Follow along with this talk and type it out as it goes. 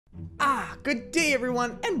Good day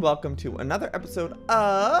everyone, and welcome to another episode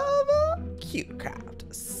of CuteCraft.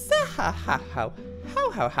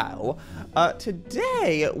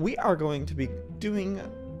 Today we are going to be doing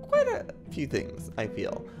quite a few things, I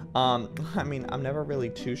feel. I mean, I'm never really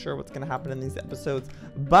too sure what's gonna happen in these episodes,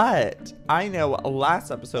 but I know last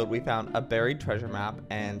episode we found a buried treasure map,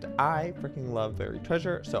 and I freaking love buried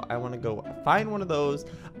treasure, so I want to go find one of those.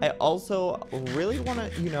 I also really want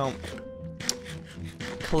to,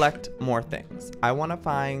 collect more things. I want to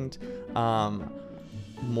find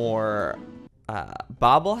more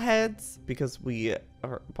bobbleheads, because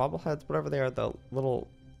bobbleheads, whatever they are, the little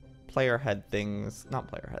player head things, not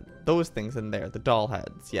player head, those things in there, the doll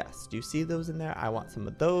heads. Yes, do you see those in there? I want some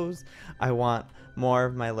of those. I want more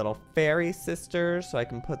of my little fairy sisters, so I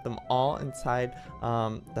can put them all inside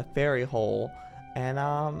the fairy hole. And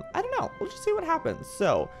I don't know, we'll just see what happens.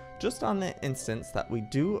 So just on the instance that we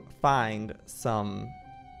do find some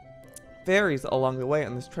fairies along the way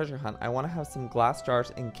on this treasure hunt, I want to have some glass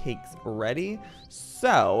jars and cakes ready.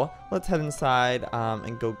 So let's head inside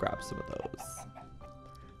and go grab some of those.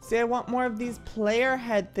 See, I want more of these player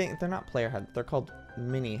head things. They're not player heads, they're called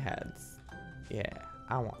mini heads. Yeah,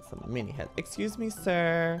 I want some mini heads. Excuse me,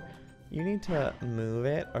 sir, you need to move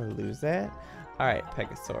it or lose it. All right,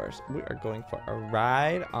 Pegasaurs, we are going for a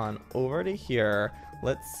ride on over to here.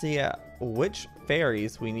 Let's see which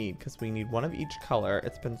fairies we need, because we need one of each color.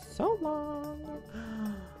 It's been so long.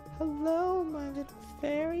 Hello, my little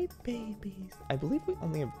fairy babies. I believe we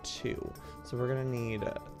only have 2, so we're gonna need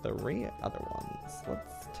 3 other ones.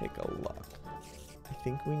 Let's take a look. I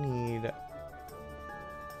think we need,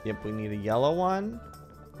 yep, we need a yellow one.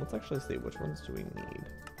 Let's actually see, which ones do we need?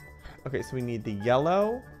 Okay, so we need the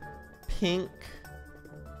yellow, pink.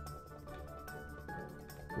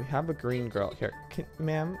 We have a green girl here.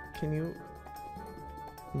 Ma'am, can you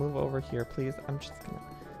move over here, please? I'm just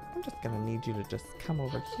gonna need you to just come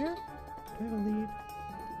over here. Do I have a lead?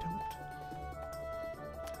 Don't.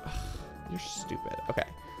 Ugh, you're stupid. Okay,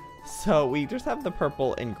 so we just have the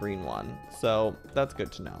purple and green one, so that's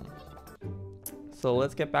good to know. So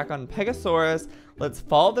let's get back on Pegasaurus. Let's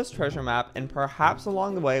follow this treasure map, and perhaps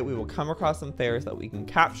along the way we will come across some fairies that we can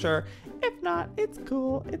capture. If not, it's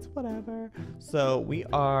cool, it's whatever. So we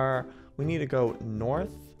need to go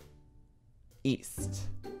north, east,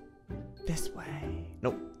 this way.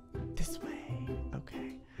 Nope, this way.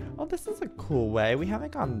 Okay. Oh, this is a cool way. We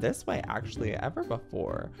haven't gone this way actually ever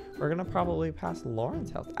before. We're gonna probably pass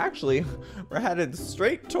Lauren's house. Actually, we're headed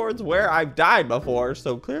straight towards where I've died before,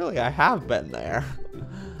 so clearly I have been there.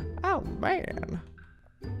 Oh man.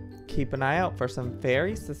 Keep an eye out for some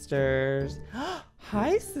fairy sisters.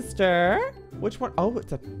 Hi, sister. Which one? Oh,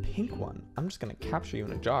 it's a pink one. I'm just gonna capture you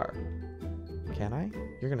in a jar. Can I?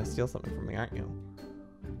 You're gonna steal something from me, aren't you?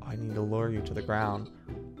 Oh, I need to lure you to the ground.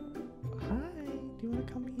 Hi, do you wanna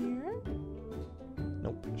come here?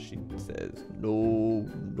 Nope, she says no,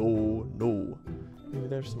 no, no. Maybe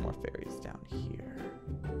there's some more fairies down here.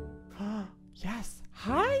 Yes.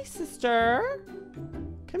 Hi, sister.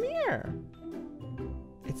 Come here.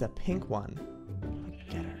 It's a pink one.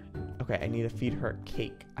 Get her. Okay, I need to feed her a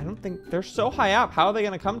cake. I don't think they're so high up. How are they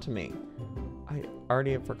gonna come to me? I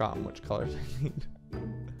already have forgotten which colors I need.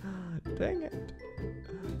 Dang it.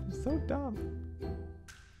 I'm so dumb.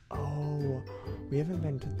 Oh, we haven't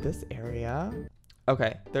been to this area.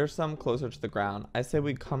 Okay, there's some closer to the ground. I say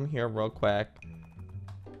we come here real quick.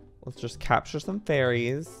 Let's just capture some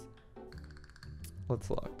fairies. Let's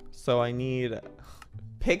look. So I need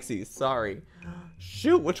pixies, sorry.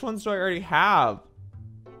 Shoot, which ones do I already have?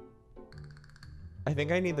 I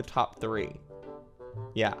think I need the top 3.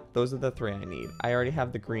 Yeah, those are the 3 I need. I already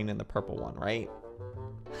have the green and the purple one, right?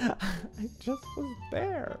 I just was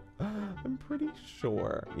there. I'm pretty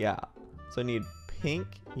sure. Yeah. So I need pink,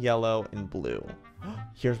 yellow, and blue.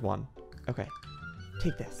 Here's one. Okay.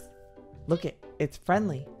 Take this. Look it. It's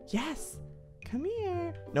friendly. Yes. Come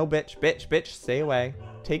here. No, bitch. Bitch. Bitch. Stay away.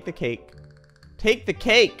 Take the cake. Take the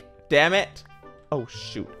cake. Damn it. Oh,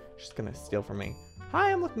 shoot. She's gonna steal from me.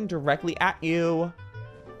 Hi, I'm looking directly at you.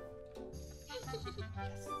 Yes. Come get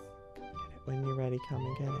it. When you're ready, come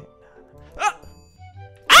and get it. Ah!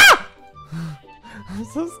 Ah! I'm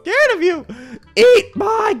so scared of you. Eat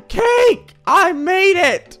my cake. I made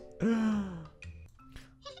it.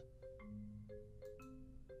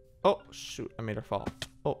 Oh, shoot. I made her fall.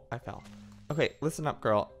 Oh, I fell. Okay, listen up,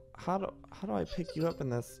 girl. How do I pick you up in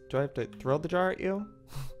this? Do I have to throw the jar at you?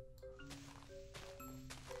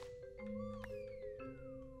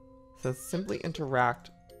 It says simply interact.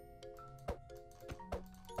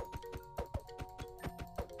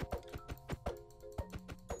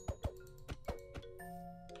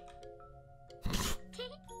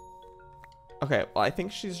 Okay, well, I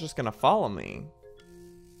think she's just gonna follow me.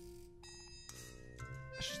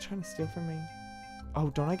 She's trying to steal from me. Oh,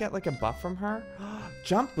 don't I get like a buff from her?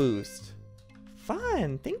 Jump boost.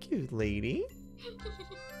 Fun. Thank you, lady.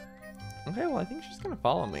 Okay, well, I think she's gonna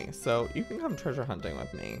follow me. So you can come treasure hunting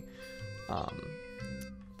with me.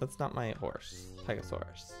 That's not my horse.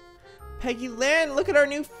 Pegasaurus. Peggy Lynn, look at our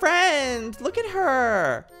new friend. Look at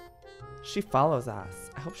her. She follows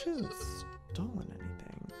us. I hope she hasn't stolen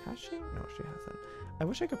anything. Has she? No, she hasn't. I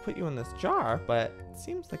wish I could put you in this jar, but it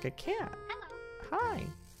seems like I can't. Hi.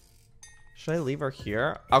 Should I leave her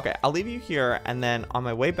here? Okay, I'll leave you here, and then on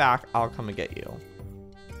my way back, I'll come and get you.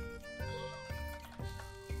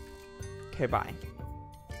 Okay, bye.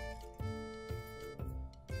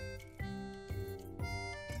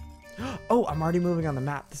 Oh, I'm already moving on the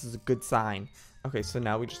map. This is a good sign. Okay, so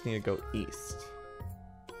now we just need to go east.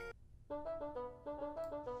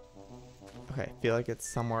 Okay, I feel like it's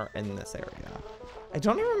somewhere in this area. I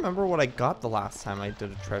don't even remember what I got the last time I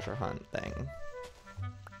did a treasure hunt thing.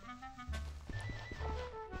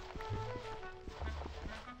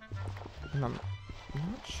 And I'm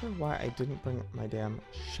not sure why I didn't bring my damn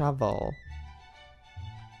shovel.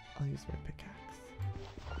 I'll use my pickaxe.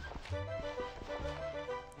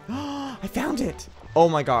 I found it! Oh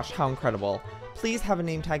my gosh, how incredible. Please have a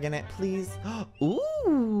name tag in it, please.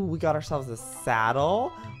 Ooh, we got ourselves a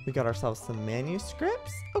saddle. We got ourselves some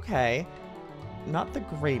manuscripts. Okay. Not the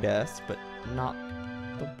greatest, but not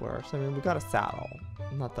the worst. I mean, we got a saddle.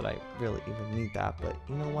 Not that I really even need that, but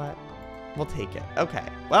you know what? We'll take it. Okay,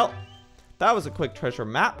 well, that was a quick treasure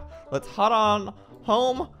map. Let's hop on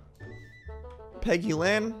home. Peggy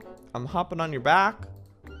Lynn, I'm hopping on your back.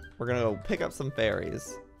 We're gonna go pick up some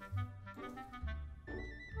fairies.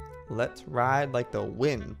 Let's ride like the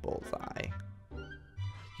wind, Bullseye.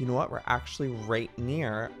 You know what? We're actually right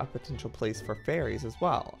near a potential place for fairies as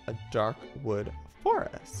well. A dark wood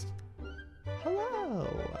forest. Hello.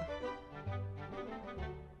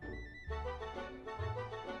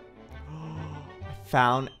 I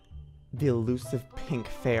found the elusive pink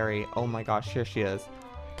fairy. Oh my gosh, here she is.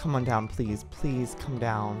 Come on down, please. Please come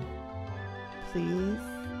down. Please.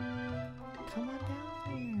 Come on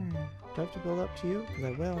down here. Do I have to build up to you? Because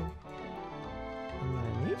I will. I'm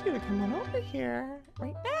gonna need you to come on over here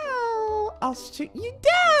right now. I'll shoot you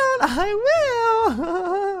down. I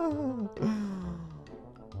will.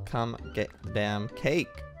 Come get the damn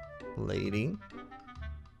cake, lady.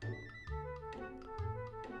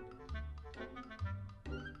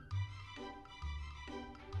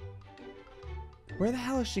 Where the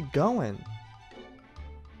hell is she going?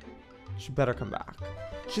 She better come back.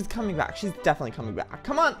 She's coming back. She's definitely coming back.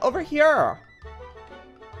 Come on, over here.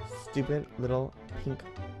 Stupid little pink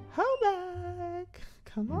hoback.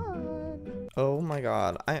 Come on. Oh my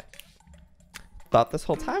god. I thought this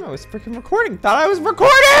whole time I was freaking recording. Thought I was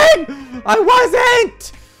recording! I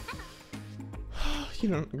wasn't!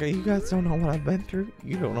 You guys don't know what I've been through.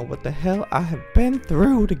 You don't know what the hell I have been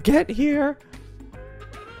through to get here.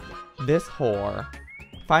 This whore.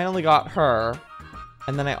 Finally got her.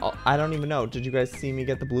 And then I don't even know. Did you guys see me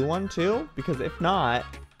get the blue one too? Because if not,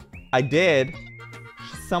 I did.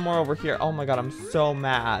 She's somewhere over here. Oh my god, I'm so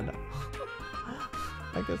mad.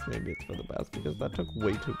 I guess maybe it's for the best because that took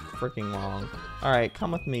way too freaking long. Alright,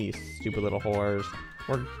 come with me, you stupid little whores.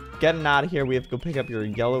 We're getting out of here. We have to go pick up your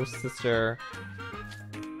yellow sister.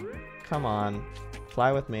 Come on.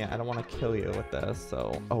 Fly with me. I don't want to kill you with this.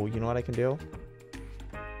 So, oh, you know what I can do?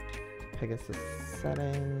 Pegasus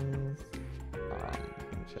settings.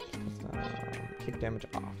 Kick damage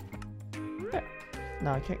off. There.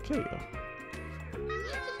 Now I can't kill you.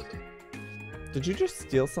 Did you just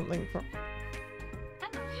steal something from...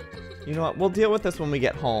 You know what? We'll deal with this when we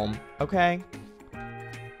get home. Okay?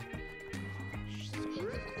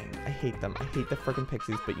 I hate them. I hate the freaking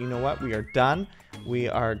pixies. But you know what? We are done. We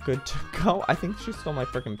are good to go. I think she stole my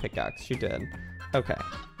freaking pickaxe. She did. Okay.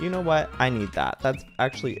 You know what? I need that. That's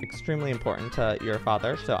actually extremely important to your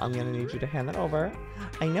father. So I'm going to need you to hand that over.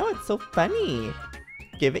 I know. It's so funny.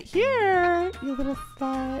 Give it here, you little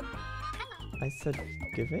slut. I said,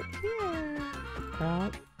 give it here.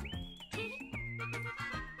 Crap.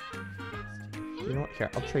 You know what?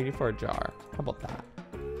 Here, I'll trade you for a jar. How about that?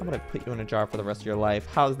 How about I put you in a jar for the rest of your life?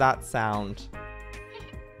 How's that sound?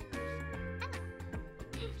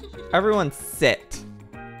 Everyone sit.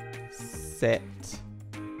 Sit.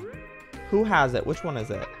 Who has it? Which one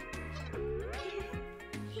is it?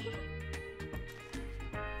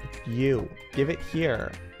 It's you. Give it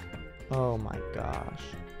here. Oh my gosh.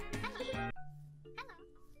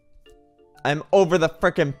 I'm over the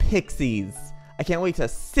frickin' pixies. I can't wait to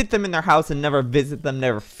sit them in their house and never visit them,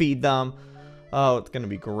 never feed them. Oh, it's gonna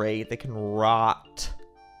be great. They can rot.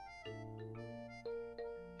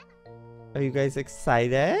 Are you guys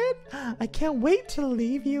excited? I can't wait to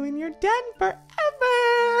leave you in your den forever.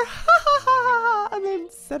 And then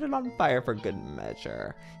set it on fire for good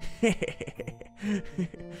measure. Hello.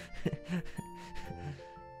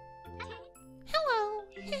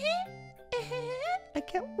 I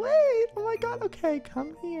can't wait. Oh my god. Okay,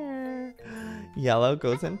 come here. Yellow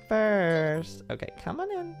goes in first. Okay, come on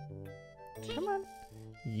in. Come on.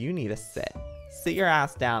 You need to sit. Sit your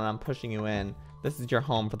ass down and I'm pushing you in. This is your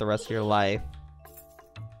home for the rest of your life.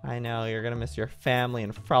 I know, you're gonna miss your family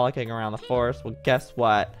and frolicking around the forest. Well, guess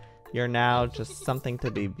what? You're now just something to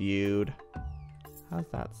be viewed. How's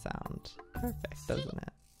that sound? Perfect, doesn't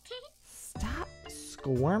it? Stop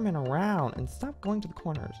squirming around and stop going to the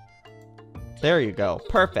corners. There you go.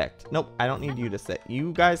 Perfect. Nope, I don't need you to sit.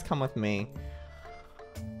 You guys come with me.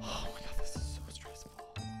 Oh my god, this is so stressful.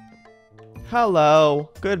 Hello.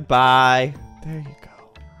 Goodbye. There you go.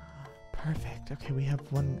 Perfect. Okay, we have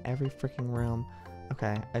one in every freaking room.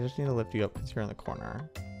 Okay, I just need to lift you up because you're in the corner.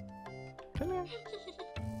 Come here.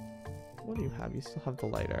 What do you have? You still have the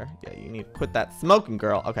lighter. Yeah, you need to quit that smoking,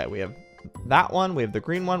 girl. Okay, we have that one. We have the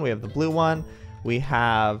green one. We have the blue one. We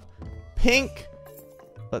have pink.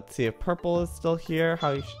 Let's see if purple is still here.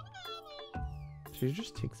 How you should you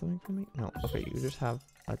just take something from me? No. Okay, you just have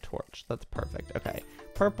a torch. That's perfect. Okay,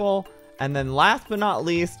 purple. And then last but not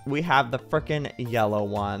least, we have the frickin' yellow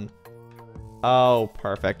one. Oh,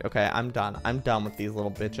 perfect. Okay, I'm done. I'm done with these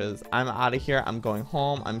little bitches. I'm out of here. I'm going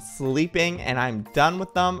home. I'm sleeping, and I'm done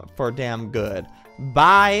with them for damn good.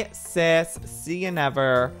 Bye, sis. See you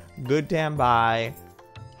never. Good damn bye.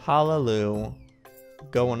 Hallelujah.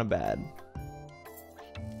 Going to bed.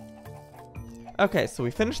 Okay, so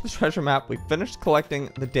we finished the treasure map. We finished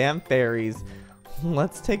collecting the damn fairies.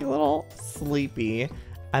 Let's take a little sleepy,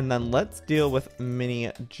 and then let's deal with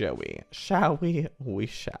Mini Joey. Shall we? We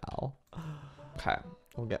shall. Okay,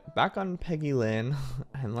 we'll get back on Peggy Lynn,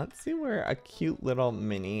 and let's see where a cute little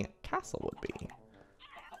mini castle would be.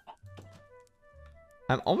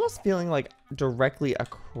 I'm almost feeling like directly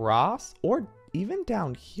across, or even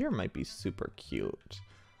down here might be super cute.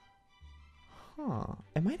 Huh,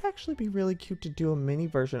 it might actually be really cute to do a mini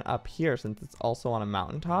version up here since it's also on a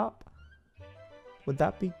mountaintop. Would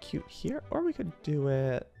that be cute here? Or we could do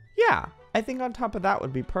it... Yeah, I think on top of that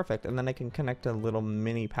would be perfect. And then I can connect a little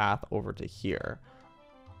mini path over to here.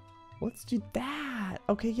 Let's do that.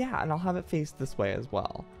 Okay, yeah, and I'll have it face this way as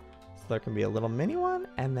well. So there can be a little mini one,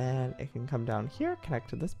 and then it can come down here, connect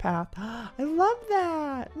to this path. I love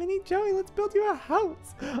that. Mini Joey, let's build you a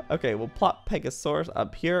house. Okay, we'll plop Pegasaurus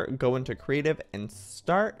up here, go into creative, and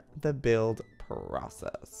start the build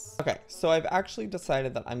process. Okay, so I've actually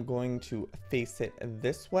decided that I'm going to face it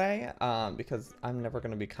this way because I'm never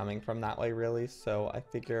going to be coming from that way really, so I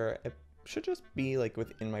figure it should just be like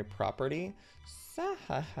within my property. So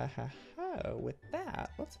with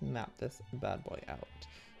that, let's map this bad boy out.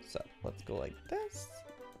 So let's go like this.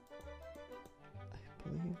 I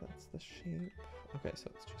believe that's the shape. Okay, so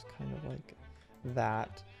it's just kind of like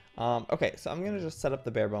that. Okay, so I'm gonna just set up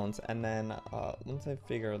the bare bones, and then once I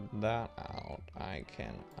figure that out, I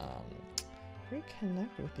can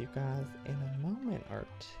reconnect with you guys in a moment or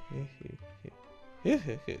two.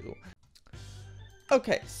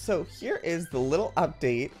 Okay, so here is the little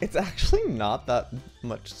update. It's actually not that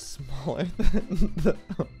much smaller than the...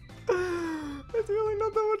 It's really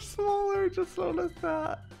not that much smaller, just noticed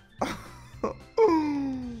that.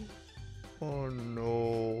 Oh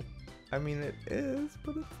no. I mean, it is,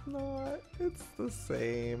 but it's not. It's the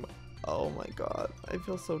same. Oh my god. I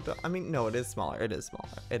feel so dumb. I mean, no, it is smaller. It is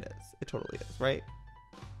smaller. It is. It totally is, right?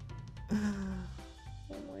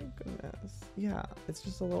 Oh my goodness. Yeah, it's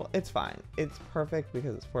just a little, it's fine. It's perfect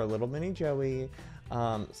because it's for a little mini Joey.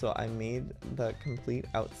 So I made the complete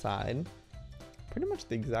outside pretty much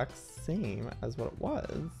the exact same as what it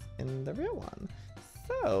was in the real one.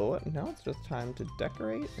 So now it's just time to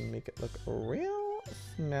decorate and make it look real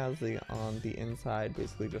snazzy on the inside.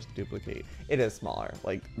 Basically just duplicate. It is smaller.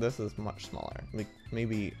 Like, this is much smaller. Like,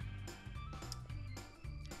 maybe,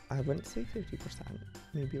 I wouldn't say 50%.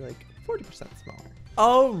 Maybe like 40% smaller.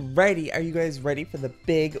 Alrighty, are you guys ready for the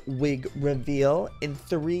big wig reveal? In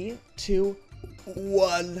 3, 2,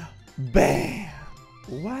 1, bam!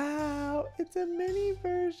 Wow, it's a mini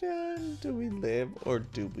version. Do we live or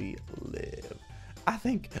do we live? I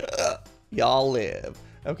think y'all live.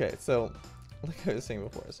 Okay, so like I was saying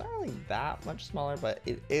before, it's not really that much smaller, but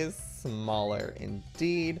it is smaller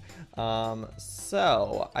indeed.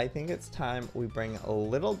 So I think it's time we bring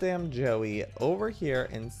little damn Joey over here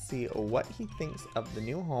and see what he thinks of the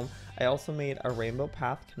new home. I also made a rainbow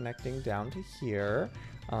path connecting down to here.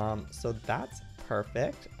 So that's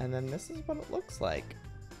perfect. And then this is what it looks like.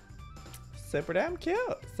 Super damn cute.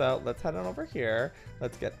 So let's head on over here.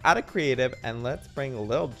 Let's get out of creative and let's bring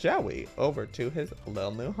little Joey over to his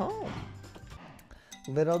little new home.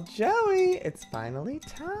 Little Joey, it's finally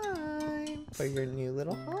time for your new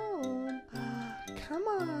little home. Come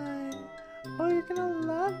on. Oh, you're gonna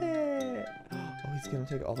love it. Oh, he's gonna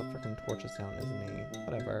take all the freaking torches down, isn't he?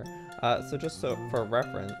 Whatever. So just so for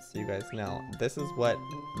reference, so you guys know, this is what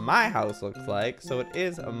my house looks like. So it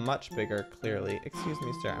is much bigger, clearly. Excuse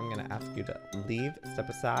me, sir. I'm gonna ask you to leave, step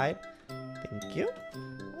aside. Thank you.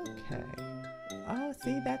 Okay. Oh,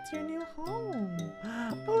 see, that's your new home.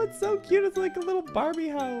 Oh, it's so cute. It's like a little Barbie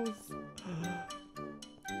house.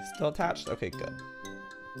 Still attached? Okay, good.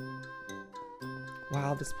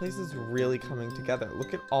 Wow, this place is really coming together.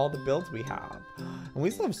 Look at all the builds we have. And we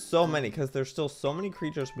still have so many because there's still so many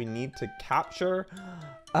creatures we need to capture.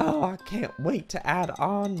 Oh, I can't wait to add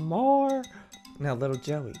on more. Now, little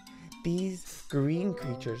Joey, these green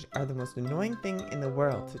creatures are the most annoying thing in the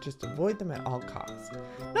world, so just avoid them at all costs.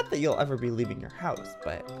 Not that you'll ever be leaving your house,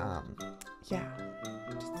 but, yeah,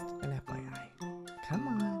 just an FYI. Come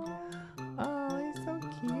on. Oh, he's so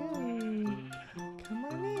cute. Come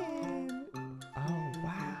on in. Oh,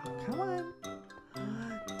 wow. Come on.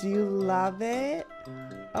 Do you love it?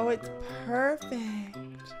 Oh, it's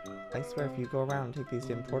perfect. I swear, if you go around and take these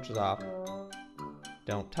damn torches off,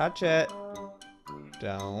 don't touch it.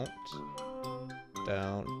 Don't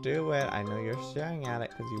do it. I know you're staring at it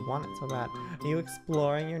because you want it so bad. Are you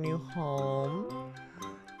exploring your new home?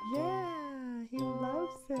 Yeah, he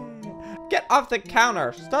loves it. Get off the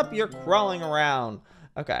counter. Stop your crawling around.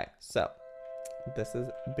 Okay, so this is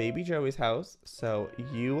baby Joey's house, so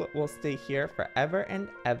you will stay here forever and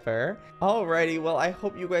ever. Alrighty, well, I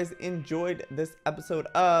hope you guys enjoyed this episode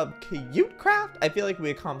of CuteCraft. I feel like we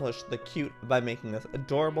accomplished the cute by making this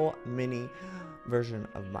adorable mini version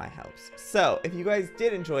of my house. So if you guys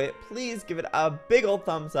did enjoy it, please give it a big old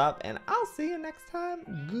thumbs up, and I'll see you next time.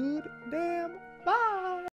 Good damn bye.